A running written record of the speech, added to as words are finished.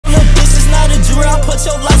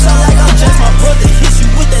Watch your lifestyle like I'm just my brother. Hit you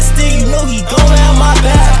with that stick, you know he gon' have my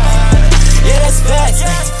back. Yeah, that's facts.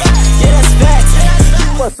 Yeah, that's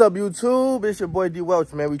facts. What's up, YouTube? It's your boy D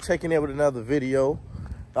Welch, man. We checking in with another video.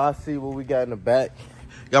 Y'all see what we got in the back.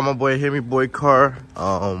 Got my boy Henry Boy car.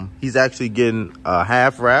 He's actually getting a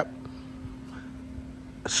half wrap.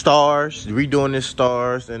 Stars, redoing his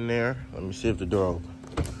stars in there. Let me see if the door open.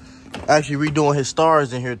 Actually redoing his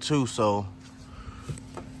stars in here too, so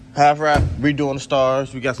half wrap, redoing the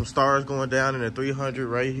stars. We got some stars going down in the 300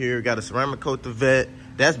 right here. Got a ceramic coat the vet.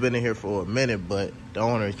 That's been in here for a minute, but the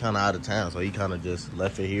owner is kind of out of town, so he kind of just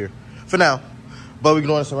left it here for now. But we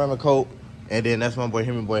doing a ceramic coat, and then that's my boy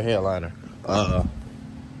Henry Boy headliner.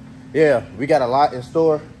 Yeah, we got a lot in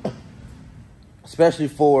store, especially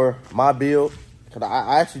for my build. Cause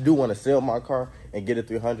I actually do want to sell my car and get a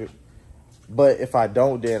 300. But if I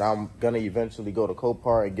don't, then I'm gonna eventually go to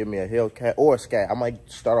Copart and give me a Hellcat or a Scat. I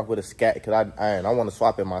might start off with a Scat because I want to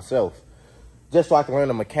swap it myself, just so I can learn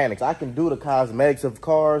the mechanics. I can do the cosmetics of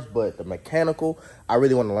cars, but the mechanical, I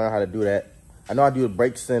really want to learn how to do that. I know I do the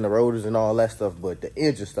brakes and the rotors and all that stuff, but the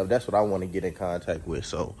engine stuff, that's what I want to get in contact with.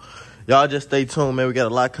 So y'all just stay tuned, man. We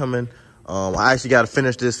got a lot coming. I actually got to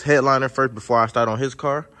finish this headliner first before I start on his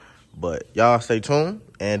car. But y'all stay tuned,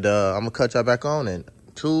 and I'm going to cut y'all back on in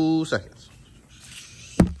 2 seconds.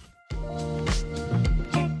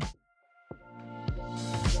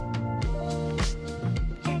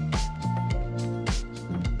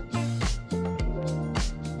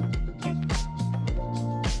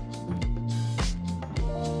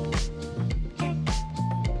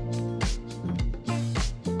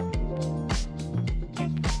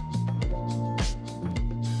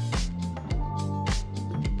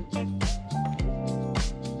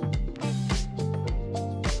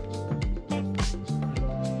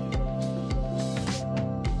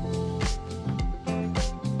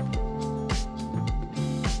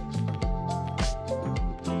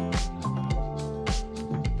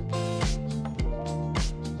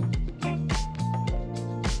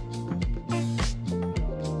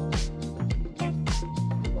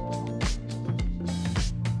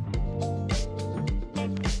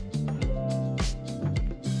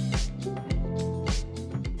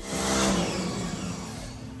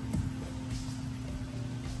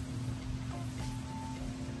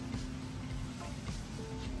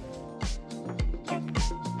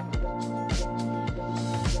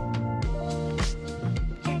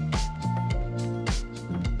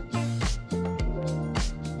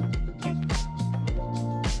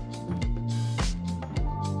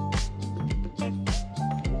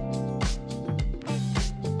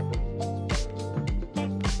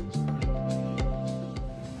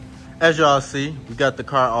 As y'all see, we got the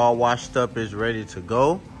car all washed up, is ready to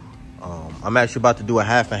go. I'm actually about to do a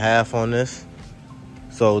half and half on this.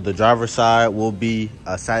 So the driver's side will be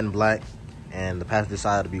satin black and the passenger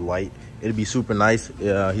side will be white. It'll be super nice.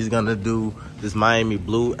 He's gonna do this Miami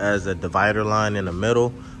blue as a divider line in the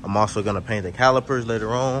middle. I'm also gonna paint the calipers later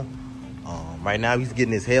on. Right now he's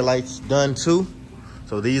getting his headlights done too.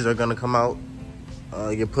 So these are gonna come out,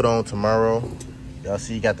 get put on tomorrow. Y'all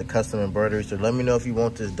see, you got the custom embroidery. So let me know if you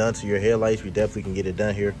want this done to your headlights. We definitely can get it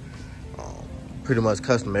done here. Pretty much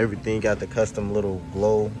custom everything. Got the custom little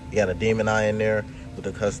glow. You got a demon eye in there with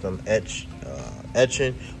the custom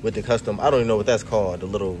etching with the custom, I don't even know what that's called. The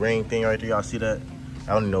little ring thing right there. Y'all see that?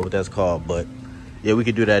 I don't even know what that's called, but yeah, we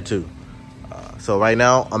could do that too. So right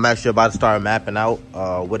now, I'm actually about to start mapping out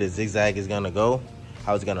what his zigzag is gonna go,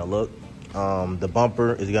 how it's gonna look. The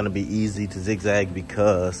bumper is gonna be easy to zigzag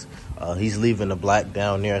because he's leaving the black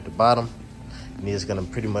down there at the bottom, and he's gonna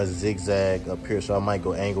pretty much zigzag up here. So I might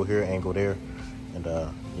go angle here, angle there, and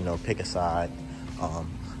you know, pick a side.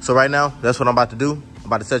 So right now, that's what I'm about to do. I'm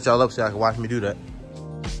about to set y'all up so y'all can watch me do that.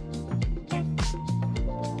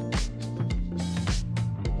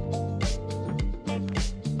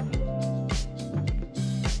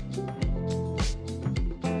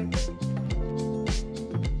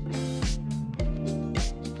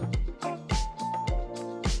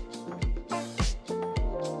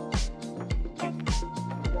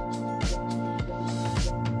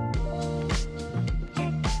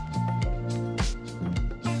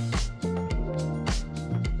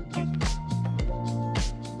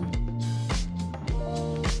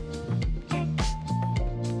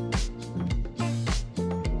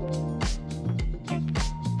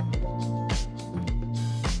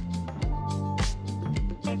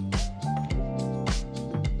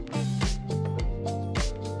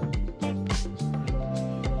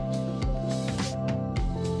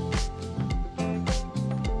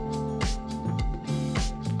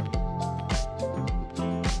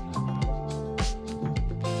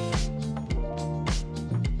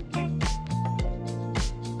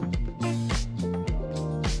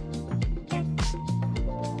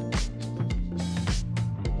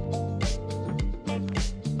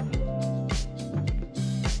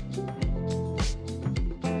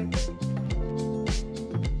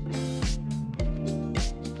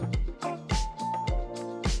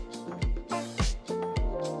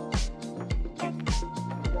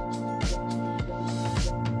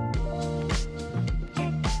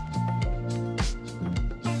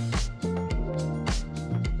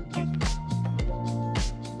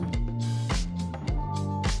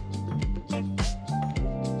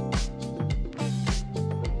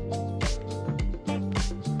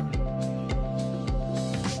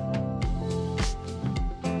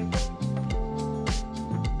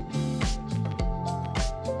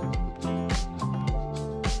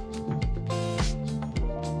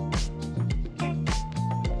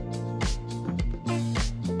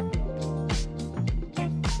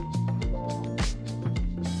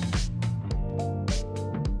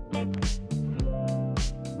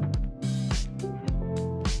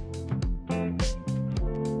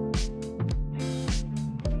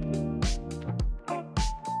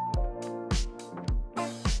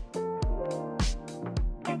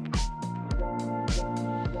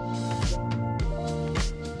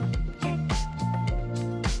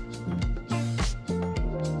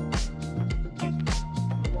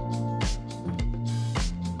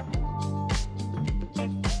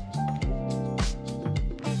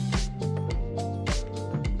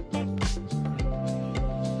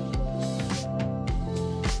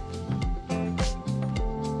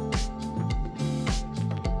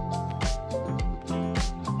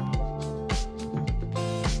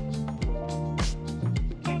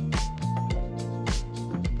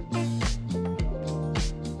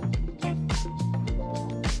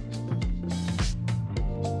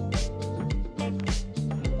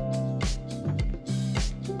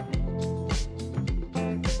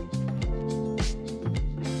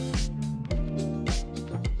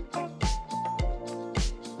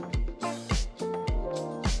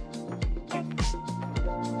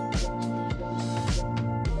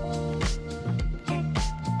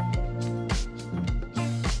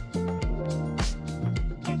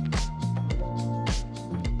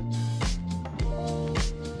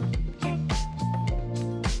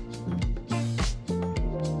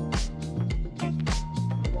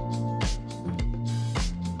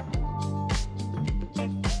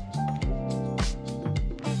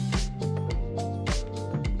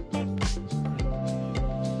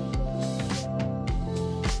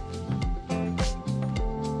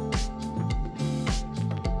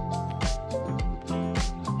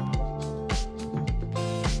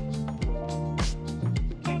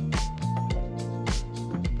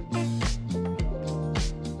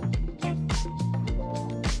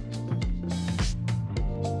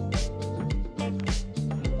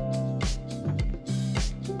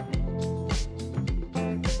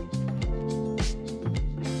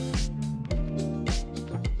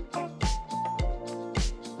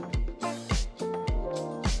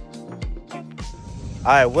 All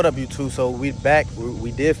right, what up, you two? So we back.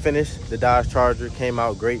 We did finish the Dodge Charger. Came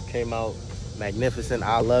out great. Came out magnificent.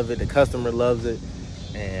 I love it. The customer loves it.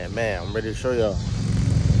 And man, I'm ready to show y'all.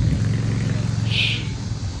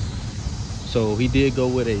 So he did go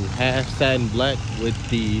with a half satin black with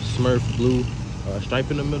the Smurf blue stripe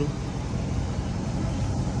in the middle.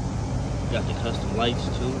 Got the custom lights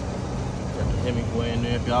too. Got the Hemingway in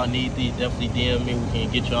there. If y'all need these, definitely DM me. We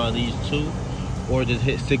can get y'all these too. Or just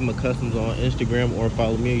hit Sigma Customs on Instagram, or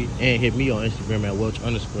follow me and hit me on Instagram at Welch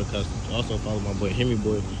 _Customs. Also follow my boy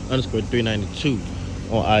Hemiboy _392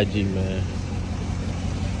 on IG, man.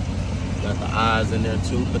 Got the eyes in there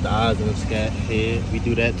too. Put the eyes in the scat head. We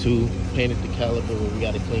do that too. Painted the caliper where we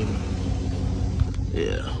gotta clean it.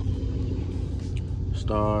 Yeah.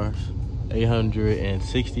 Stars.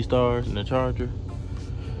 860 stars in the Charger.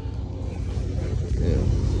 Yeah.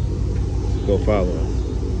 Go follow him.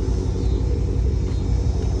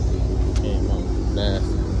 Nasty.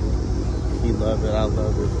 He love it, I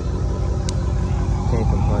love it. Can't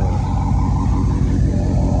complain.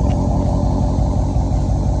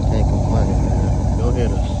 Can't complain, man. Go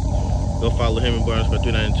hit us. Go follow him and boy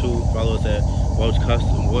 _392. Follow us at Welch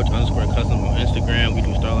Kustomz, Welch _Kustomz on Instagram. We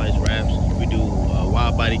do Starlights wraps. We do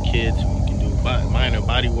wide body kits. We can do minor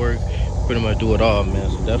body work. Pretty much do it all, man.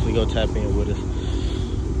 So definitely go tap in with us.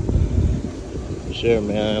 Sure,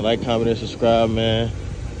 man. Like, comment, and subscribe, man.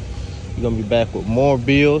 We're gonna be back with more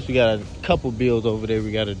builds. We got a couple builds over there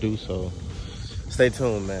we gotta do, so stay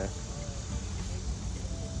tuned, man.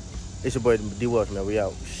 It's your boy D Welch, man. We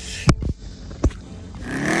out.